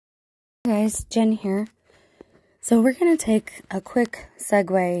Hey guys, Jen here. So we're going to take a quick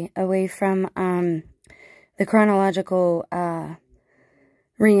segue away from the chronological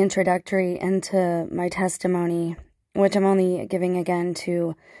reintroductory into my testimony, which I'm only giving again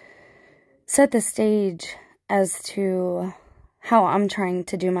to set the stage as to how I'm trying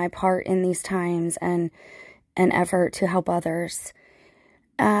to do my part in these times and an effort to help others.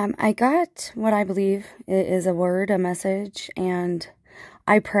 I got what I believe is a word, a message, and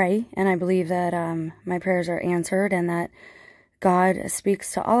I pray, and I believe that my prayers are answered and that God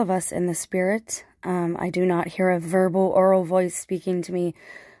speaks to all of us in the Spirit. I do not hear a verbal, oral voice speaking to me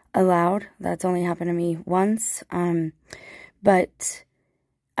aloud. That's only happened to me once. But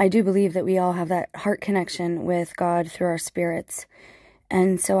I do believe that we all have that heart connection with God through our spirits.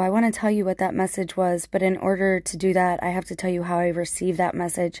 And so I want to tell you what that message was. But in order to do that, I have to tell you how I received that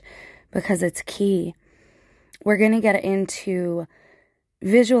message because it's key. We're going to get into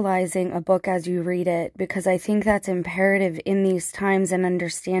visualizing a book as you read it, because I think that's imperative in these times, and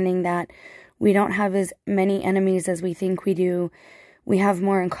understanding that we don't have as many enemies as we think we do. We have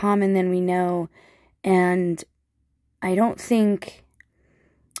more in common than we know. And I don't think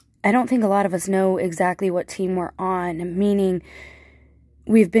a lot of us know exactly what team we're on, meaning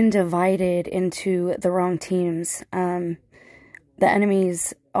we've been divided into the wrong teams. The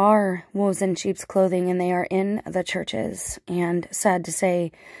enemies are wolves in sheep's clothing, and they are in the churches. And sad to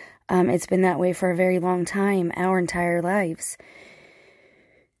say, it's been that way for a very long time, our entire lives.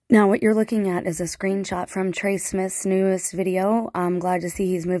 Now, what you're looking at is a screenshot from Trey Smith's newest video. I'm glad to see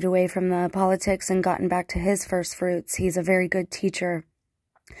he's moved away from the politics and gotten back to his first fruits. He's a very good teacher.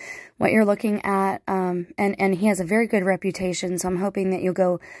 What you're looking at, and he has a very good reputation, so I'm hoping that you'll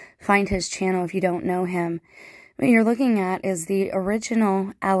go find his channel if you don't know him. What you're looking at is the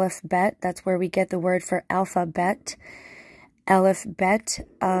original alphabet. That's where we get the word for alphabet. Alphabet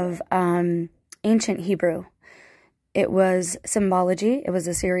of ancient Hebrew. It was symbology. It was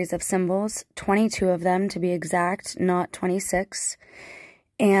a series of symbols, 22 of them to be exact, not 26.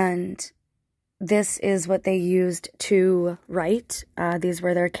 And this is what they used to write. These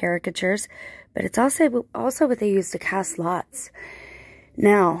were their caricatures. But it's also what they used to cast lots.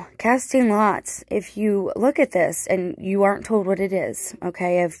 Now, casting lots, if you look at this and you aren't told what it is,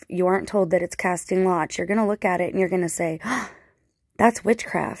 okay, if you aren't told that it's casting lots, you're going to look at it and you're going to say, oh, that's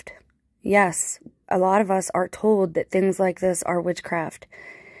witchcraft. Yes, a lot of us are told that things like this are witchcraft.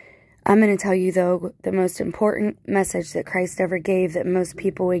 I'm going to tell you, though, the most important message that Christ ever gave that most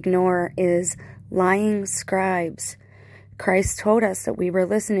people ignore is lying scribes. Christ told us that we were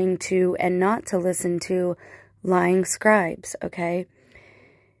listening to and not to listen to lying scribes, okay?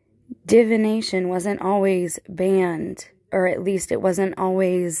 Divination wasn't always banned, or at least it wasn't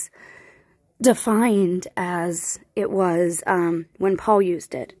always defined as it was when Paul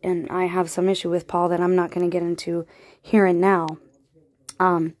used it. And I have some issue with Paul that I'm not going to get into here and now.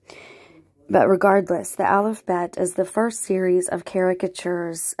 But regardless, the alphabet is the first series of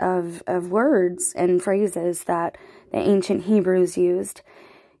caricatures of words and phrases that the ancient Hebrews used.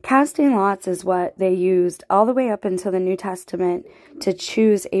 Casting lots is what they used all the way up until the New Testament to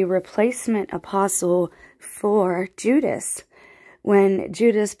choose a replacement apostle for Judas. When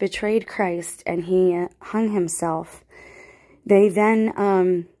Judas betrayed Christ and he hung himself, they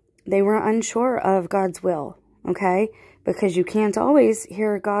then, they were unsure of God's will, okay? Because you can't always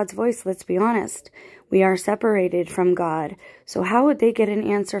hear God's voice, let's be honest. We are separated from God. So how would they get an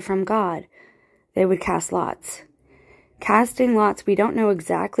answer from God? They would cast lots. Casting lots, we don't know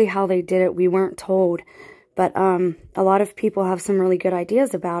exactly how they did it. We weren't told. But a lot of people have some really good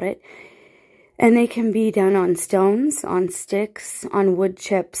ideas about it. And they can be done on stones, on sticks, on wood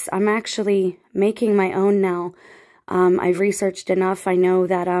chips. I'm actually making my own now. I've researched enough. I know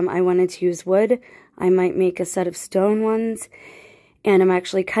that I wanted to use wood. I might make a set of stone ones. And I'm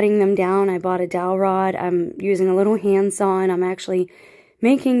actually cutting them down. I bought a dowel rod. I'm using a little hand saw, and I'm actually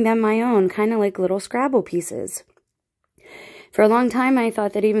making them my own, kind of like little Scrabble pieces. For a long time, I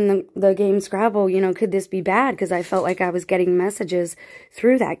thought that even the game Scrabble, you know, could this be bad? Because I felt like I was getting messages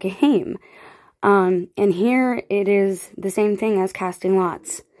through that game. And here it is the same thing as casting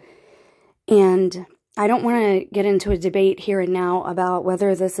lots. And I don't want to get into a debate here and now about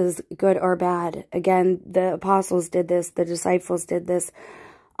whether this is good or bad. Again, the apostles did this, the disciples did this,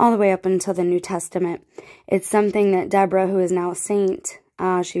 all the way up until the New Testament. It's something that Deborah, who is now a saint,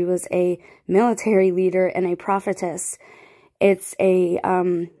 she was a military leader and a prophetess. It's a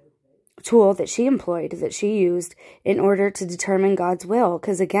tool that she employed, that she used in order to determine God's will.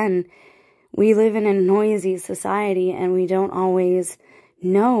 Because again, we live in a noisy society and we don't always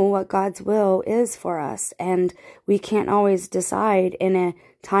know what God's will is for us. And we can't always decide in a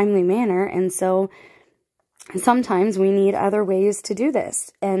timely manner. And so sometimes we need other ways to do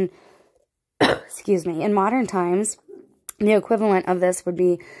this. And, excuse me, in modern times, the equivalent of this would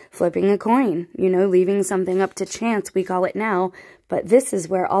be flipping a coin, you know, leaving something up to chance, we call it now. But this is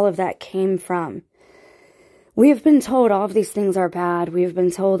where all of that came from. We have been told all of these things are bad. We have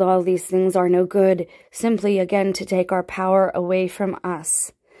been told all of these things are no good, simply, again, to take our power away from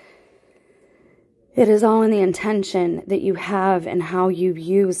us. It is all in the intention that you have and how you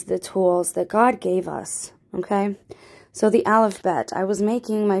use the tools that God gave us, okay? So the alphabet, I was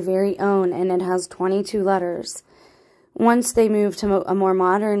making my very own, and it has 22 letters. Once they moved to a more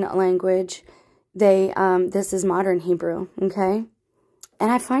modern language, this is modern Hebrew, okay? And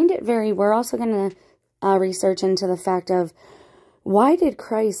I find it we're also going to research into the fact of why did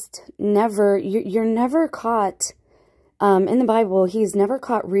Christ never, you're never caught, in the Bible, he's never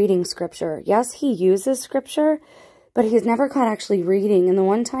caught reading scripture. Yes, he uses scripture, but he's never caught actually reading. And the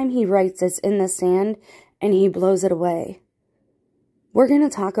one time he writes, it's in the sand and he blows it away. We're going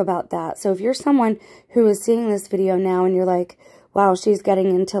to talk about that. So if you're someone who is seeing this video now and you're like, wow, she's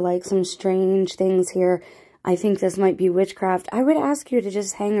getting into like some strange things here, I think this might be witchcraft, I would ask you to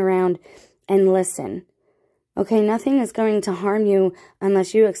just hang around and listen. Okay, nothing is going to harm you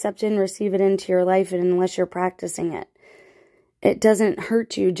unless you accept it and receive it into your life and unless you're practicing it. It doesn't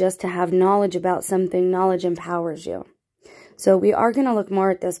hurt you just to have knowledge about something. Knowledge empowers you. So we are going to look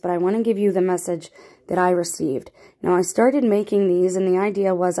more at this, but I want to give you the message that I received. Now, I started making these, and the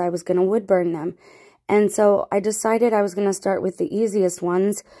idea was I was going to wood burn them. And so I decided I was going to start with the easiest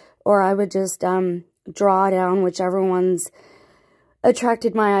ones, or I would just draw down whichever ones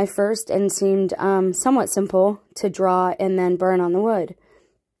attracted my eye first and seemed somewhat simple to draw and then burn on the wood.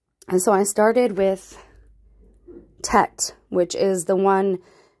 And so I started with Tet, which is the one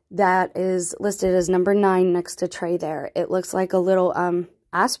that is listed as number 9 next to Trey there. It looks like a little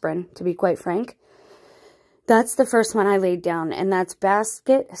aspirin, to be quite frank. That's the first one I laid down, and that's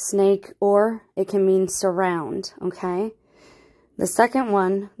basket, snake, or it can mean surround, okay? The second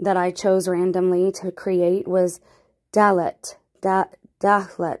one that I chose randomly to create was Dalet.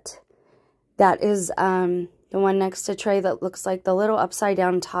 Dalet. That is the one next to Trey that looks like the little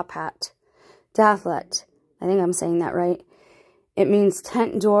upside-down top hat. Dalet. I think I'm saying that right. It means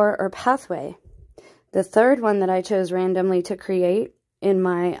tent, door, or pathway. The third one that I chose randomly to create in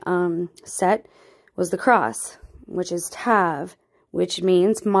my set was the cross, which is Tav, which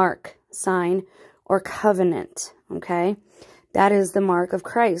means mark, sign, or covenant, okay? That is the mark of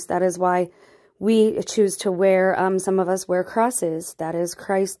Christ. That is why we choose to wear, some of us wear crosses. That is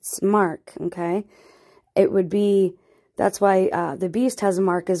Christ's mark, okay? It would be, that's why the beast has a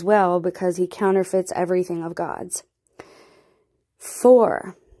mark as well, because he counterfeits everything of God's.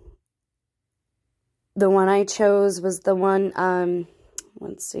 4. The one I chose was the one,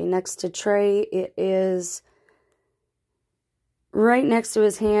 let's see, next to Trey. It is right next to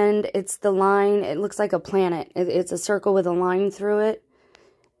his hand. It's the line. It looks like a planet. It's a circle with a line through it.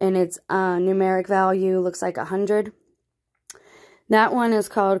 And its numeric value looks like 100. That one is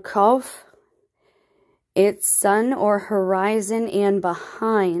called Kaf. It's sun or horizon and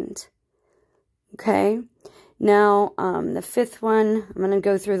behind. Okay. Now, the 5th one, I'm going to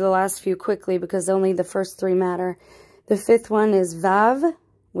go through the last few quickly because only the first 3 matter. The 5th one is Vav,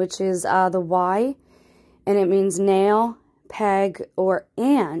 which is the Y, and it means nail, peg, or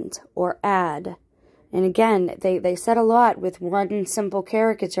and, or add. And again, they said a lot with one simple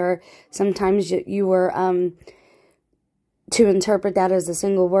caricature. Sometimes you were to interpret that as a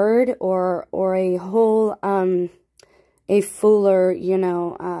single word or a whole, a fuller, you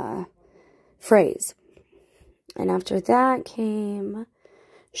know, phrase. And after that came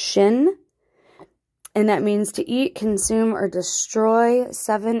Shin, and that means to eat, consume, or destroy.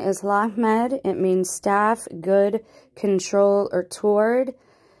 7 is Lahmed. It means staff, good, control, or toward.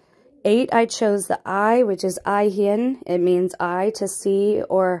 8, I chose the I, which is Ayin. It means eye, to see,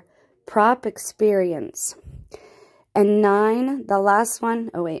 or prop, experience. And 9, the last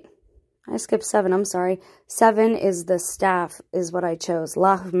one, oh wait, I skipped 7, I'm sorry. 7 is the staff, is what I chose.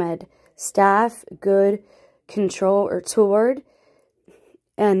 Lahmed, staff, good, control, or toward.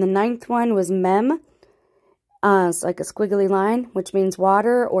 And the 9th one was Mem. It's like a squiggly line, which means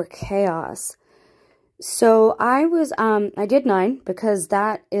water or chaos. So I did 9 because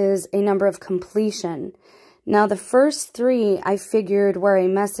that is a number of completion. Now the first 3 I figured were a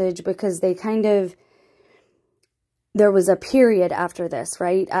message because they kind of, there was a period after this,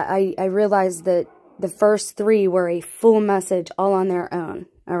 right? I realized that the first 3 were a full message all on their own,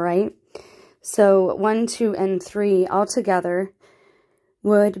 all right? So 1, 2, and 3 altogether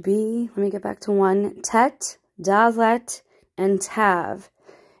would be, let me get back to 1, Tet, Dalet, and Tav.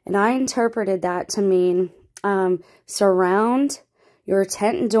 And I interpreted that to mean surround your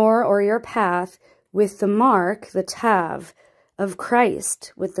tent door or your path with the mark, the tav, of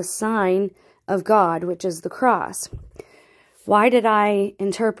Christ, with the sign of God, which is the cross. Why did I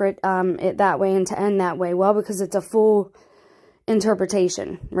interpret it that way and to end that way? Well, because it's a full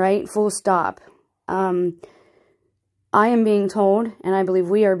interpretation, right? Full stop. I am being told, and I believe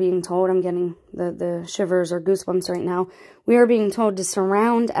we are being told, I'm getting the shivers or goosebumps right now, we are being told to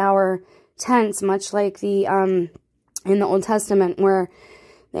surround our tents, much like the in the Old Testament, where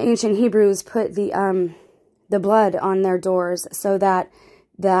the ancient Hebrews put the blood on their doors so that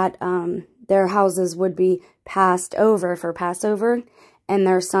their houses would be passed over for Passover, and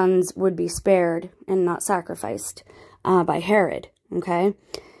their sons would be spared and not sacrificed by Herod, okay?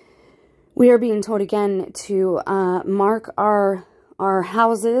 We are being told again to mark our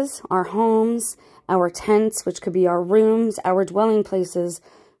houses, our homes, our tents, which could be our rooms, our dwelling places,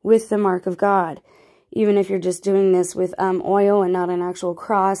 with the mark of God. Even if you're just doing this with oil and not an actual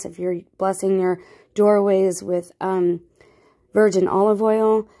cross, if you're blessing your doorways with virgin olive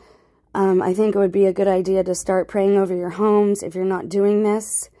oil, I think it would be a good idea to start praying over your homes if you're not doing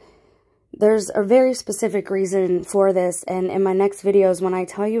this. There's a very specific reason for this, and in my next videos, when I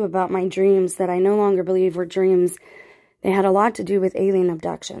tell you about my dreams that I no longer believe were dreams, they had a lot to do with alien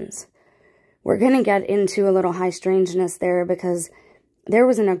abductions. We're going to get into a little high strangeness there, because there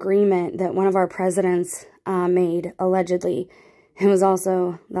was an agreement that one of our presidents made, allegedly. It was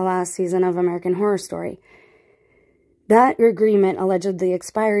also the last season of American Horror Story. That agreement allegedly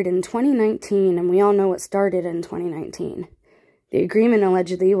expired in 2019, and we all know what started in 2019. The agreement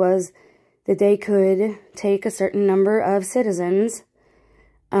allegedly was that they could take a certain number of citizens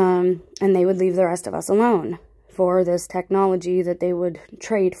and they would leave the rest of us alone for this technology that they would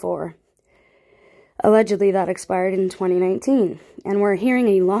trade for. Allegedly, that expired in 2019. And we're hearing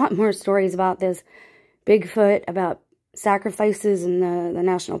a lot more stories about this Bigfoot, about sacrifices in the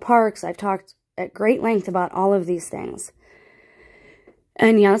national parks. I've talked at great length about all of these things.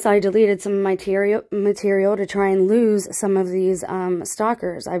 And yes, I deleted some material to try and lose some of these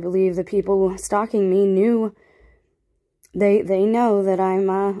stalkers. I believe the people stalking me knew, they know that I'm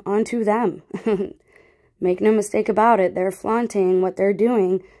onto them. Make no mistake about it, they're flaunting what they're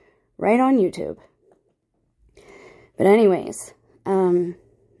doing right on YouTube. But anyways, you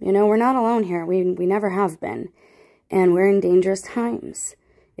know, we're not alone here. We never have been. And we're in dangerous times.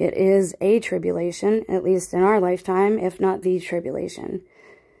 It is a tribulation, at least in our lifetime, if not the tribulation.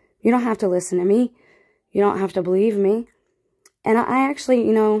 You don't have to listen to me. You don't have to believe me. And I actually,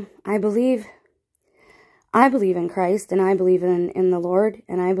 you know, I believe in Christ, and I believe in the Lord,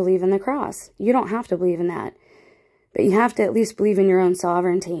 and I believe in the cross. You don't have to believe in that. But you have to at least believe in your own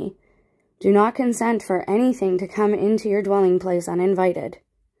sovereignty. Do not consent for anything to come into your dwelling place uninvited.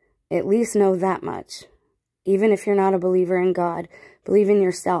 At least know that much. Even if you're not a believer in God, believe in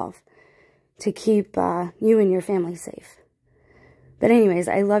yourself to keep you and your family safe. But anyways,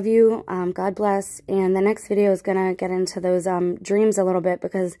 I love you. God bless. And the next video is going to get into those dreams a little bit,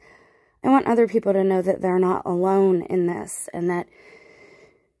 because I want other people to know that they're not alone in this, and that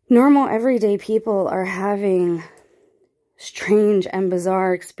normal, everyday people are having strange and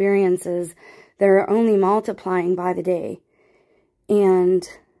bizarre experiences that are only multiplying by the day. And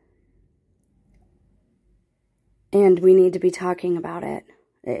we need to be talking about it.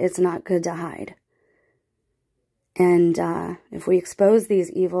 It's not good to hide. And if we expose these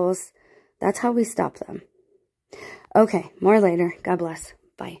evils, that's how we stop them. Okay, more later. God bless.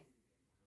 Bye.